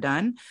never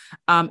done.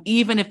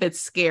 Even if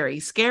it's scary.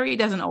 Scary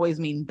doesn't always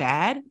mean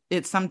bad.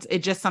 It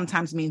just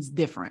sometimes means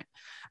different.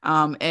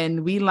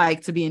 And we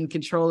like to be in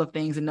control of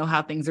things and know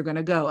how things are going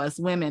to go. As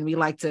women, we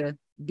like to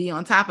be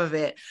on top of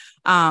it.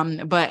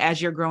 But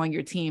as you're growing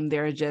your team,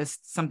 there are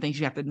just some things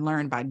you have to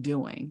learn by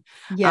doing.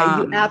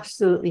 Yeah, you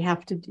absolutely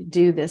have to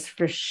do this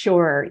for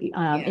sure.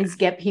 Is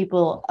get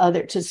people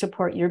to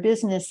support your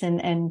business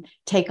and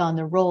take on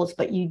the roles,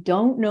 but you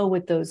don't know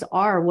what those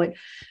are. What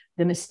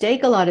the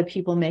mistake a lot of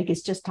people make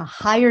is just to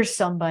hire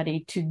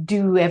somebody to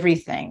do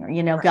everything,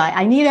 Right. Guy,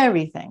 I need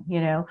everything,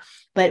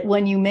 but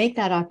when you make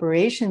that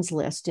operations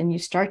list and you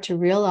start to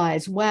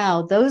realize,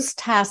 wow, those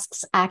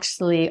tasks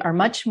actually are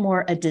much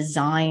more a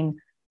design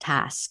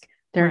task.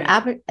 They're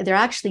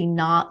actually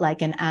not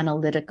like an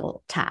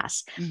analytical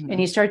task. Mm-hmm.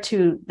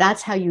 And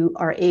that's how you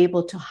are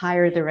able to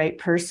hire the right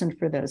person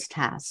for those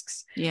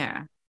tasks.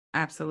 Yeah.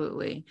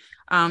 Absolutely.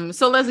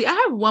 So Leslie, I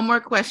have one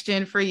more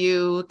question for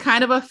you,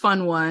 kind of a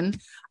fun one.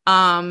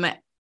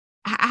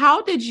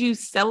 How did you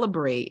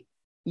celebrate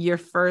your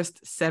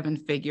first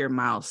 7-figure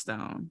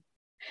milestone?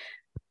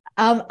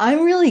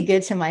 I'm really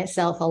good to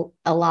myself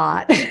a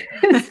lot. So,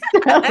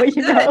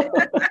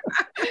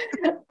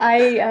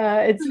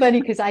 it's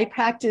funny because I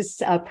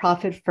practice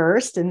profit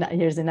first. And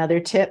here's another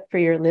tip for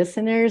your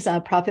listeners.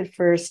 Profit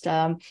first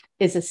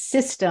is a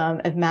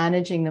system of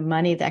managing the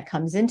money that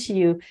comes into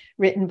you,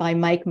 written by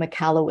Mike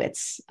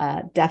Michalowicz.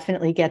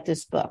 Definitely get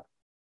this book.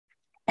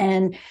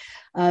 And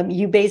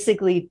you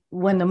basically,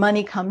 when the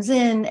money comes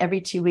in every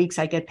 2 weeks,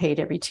 I get paid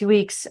every 2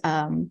 weeks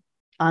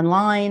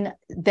online,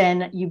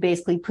 then you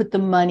basically put the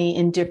money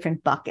in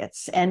different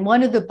buckets. And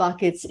one of the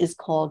buckets is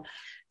called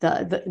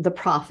the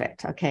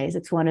profit. Okay. So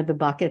it's one of the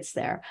buckets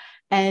there.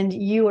 And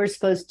you are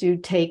supposed to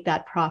take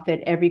that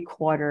profit every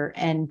quarter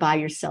and buy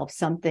yourself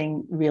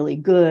something really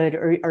good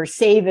or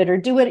save it or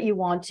do what you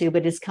want to,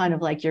 but it's kind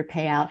of like your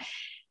payout.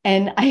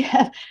 And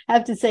I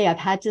have to say, I've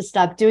had to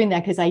stop doing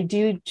that because I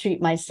do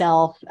treat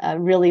myself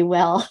really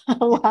well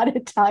a lot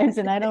of times,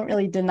 and I don't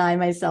really deny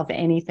myself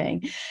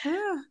anything.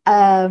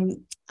 Yeah.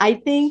 I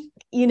think,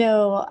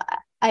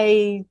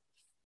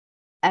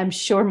 I'm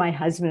sure my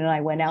husband and I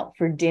went out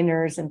for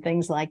dinners and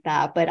things like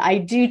that, but I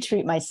do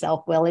treat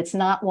myself well. It's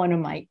not one of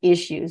my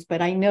issues,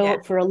 but I know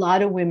for a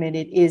lot of women,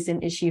 it is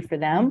an issue for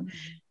them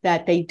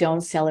that they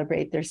don't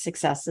celebrate their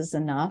successes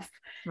enough.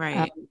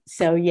 Right.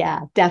 So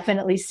yeah,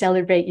 definitely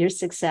celebrate your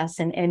success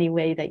in any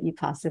way that you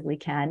possibly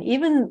can,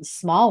 even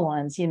small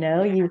ones. You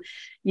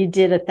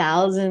did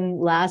 1,000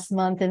 last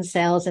month in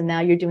sales, and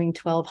now you're doing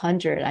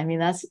 1,200. I mean,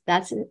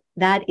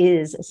 that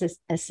is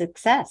a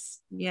success.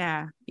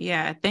 Yeah.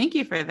 Thank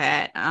you for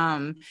that.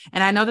 And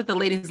I know that the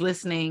ladies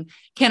listening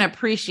can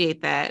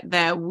appreciate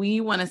that we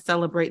want to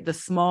celebrate the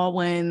small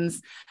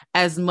wins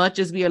as much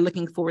as we are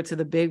looking forward to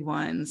the big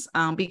ones.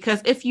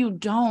 Because if you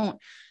don't,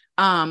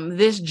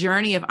 this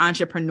journey of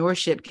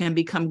entrepreneurship can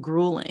become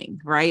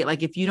grueling, right?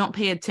 Like if you don't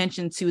pay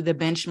attention to the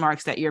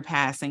benchmarks that you're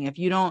passing, if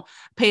you don't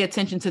pay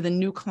attention to the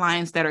new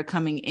clients that are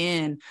coming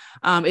in,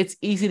 it's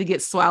easy to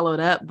get swallowed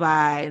up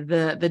by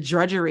the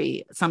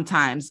drudgery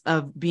sometimes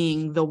of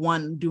being the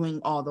one doing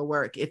all the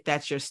work, if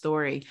that's your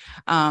story.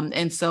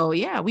 And so,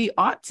 yeah, we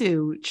ought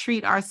to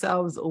treat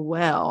ourselves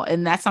well.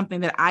 And that's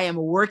something that I am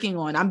working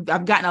on.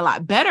 I've gotten a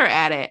lot better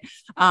at it,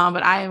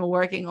 but I am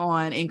working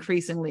on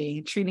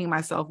increasingly treating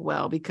myself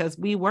well, because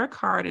we work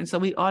hard. And so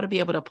we ought to be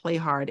able to play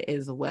hard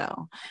as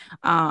well.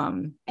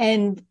 And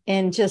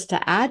just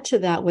to add to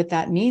that, what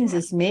that means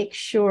is make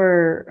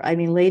sure, I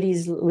mean,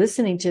 ladies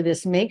listening to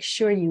this, make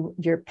sure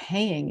you're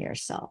paying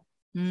yourself.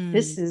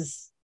 This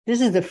is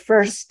the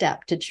first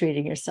step to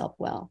treating yourself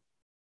well.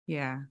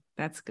 Yeah,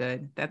 that's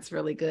good. That's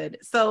really good.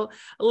 So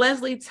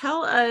Leslie,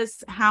 tell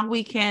us how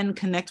we can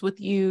connect with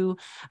you,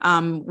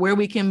 where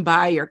we can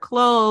buy your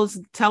clothes.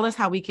 Tell us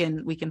how we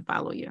can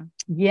follow you.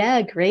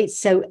 Yeah, great.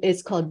 So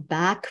it's called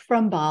Back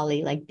from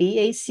Bali, like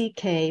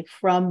BACK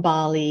from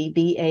Bali,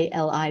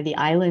 BALI, the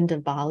island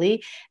of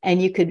Bali.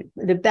 And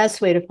the best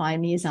way to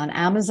find me is on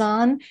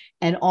Amazon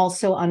and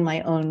also on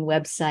my own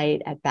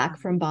website at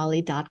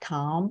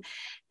backfrombali.com.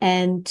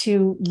 And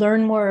to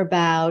learn more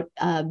about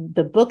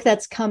the book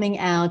that's coming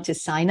out, to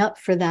sign up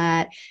for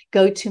that,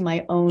 go to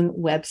my own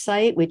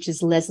website, which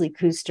is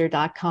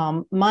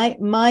lesliekuster.com.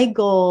 My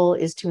goal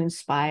is to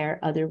inspire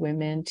other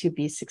women to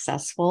be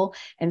successful.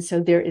 And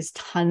so there is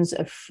tons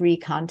of free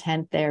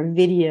content there,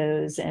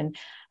 videos, and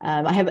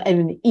I have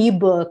an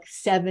ebook,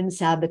 7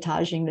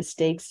 Sabotaging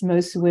Mistakes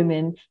Most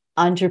Women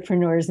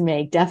Entrepreneurs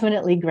Make.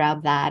 Definitely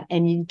grab that.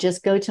 And you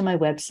just go to my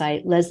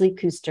website,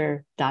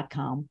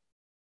 lesliekuster.com.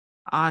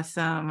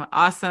 Awesome.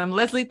 Awesome.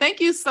 Leslie,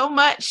 thank you so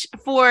much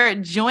for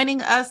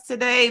joining us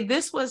today.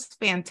 This was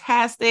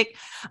fantastic.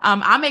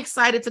 I'm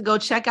excited to go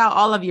check out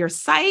all of your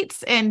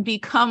sites and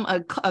become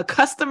a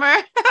customer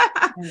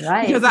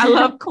right. because I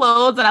love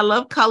clothes and I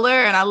love color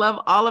and I love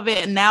all of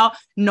it. And now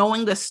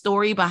knowing the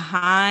story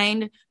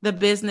behind the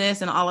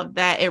business and all of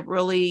that, it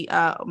really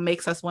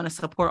makes us want to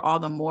support all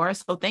the more.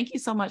 So thank you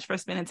so much for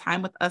spending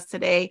time with us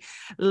today.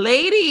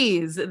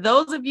 Ladies,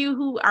 those of you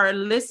who are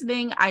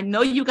listening, I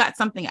know you got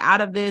something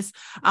out of this.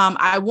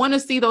 I want to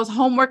see those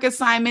homework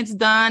assignments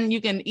done. You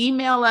can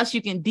email us,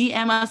 you can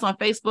DM us on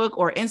Facebook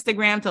or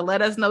Instagram to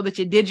let us know that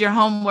you did your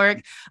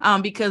homework,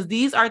 because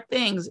these are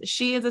things.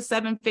 She is a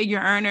 7-figure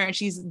earner and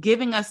she's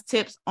giving us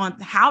tips on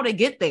how to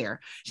get there.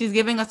 She's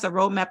giving us a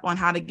roadmap on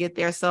how to get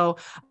there. So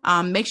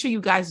make sure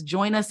you guys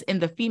join us in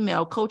the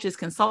Female Coaches,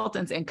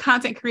 Consultants, and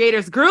Content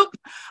Creators group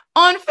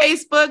on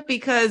Facebook,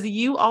 because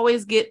you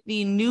always get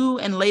the new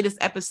and latest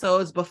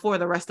episodes before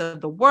the rest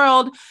of the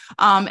world.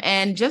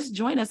 And just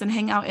join us and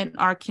hang out in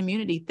our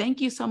community.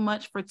 Thank you so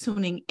much for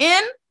tuning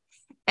in.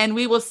 And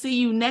we will see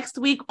you next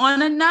week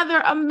on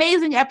another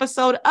amazing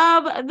episode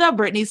of the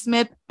Brittany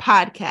Smith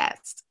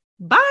Podcast.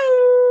 Bye.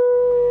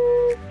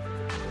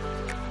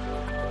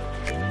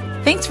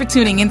 Thanks for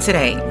tuning in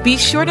today. Be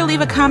sure to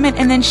leave a comment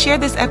and then share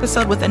this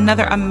episode with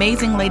another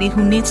amazing lady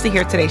who needs to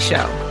hear today's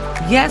show.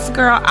 Yes,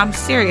 girl, I'm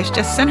serious.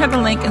 Just send her the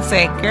link and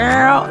say,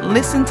 girl,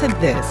 listen to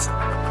this.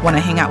 Want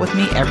to hang out with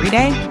me every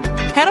day?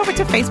 Head over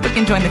to Facebook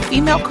and join the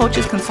Female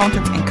Coaches,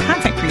 Consultants, and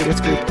Content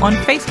Creators group on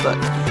Facebook.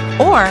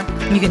 Or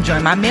you can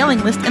join my mailing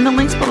list in the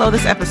links below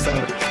this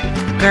episode.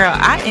 Girl,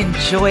 I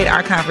enjoyed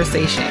our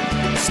conversation.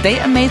 Stay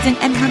amazing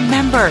and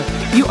remember,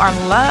 you are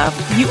loved,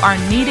 you are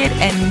needed,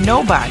 and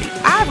nobody,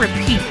 I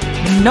repeat,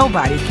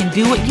 nobody can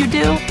do what you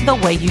do the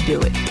way you do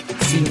it.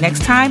 See you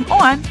next time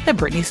on the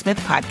Brittany Smith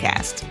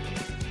Podcast.